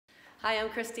Hi, I'm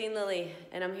Kristine Lilly,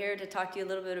 and I'm here to talk to you a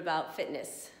little bit about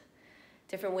fitness.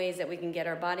 Different ways that we can get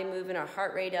our body moving, our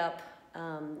heart rate up,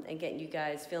 and getting you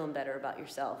guys feeling better about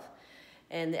yourself.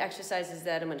 And the exercises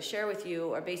that I'm going to share with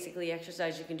you are basically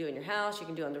exercises you can do in your house, you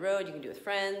can do on the road, you can do with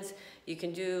friends, you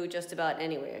can do just about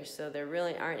anywhere. So there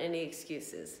really aren't any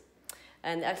excuses.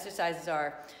 And the exercises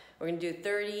are, we're going to do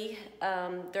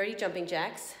 30 jumping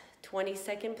jacks,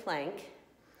 20-second plank,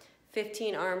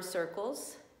 15 arm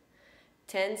circles,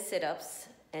 10 sit-ups,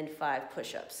 and 5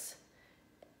 push-ups.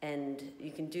 And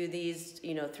you can do these,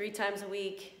 3 times a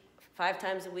week, 5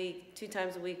 times a week, 2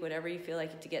 times a week, whatever you feel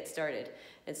like to get started.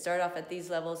 And start off at these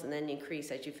levels and then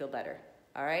increase as you feel better.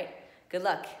 All right? Good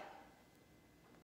luck.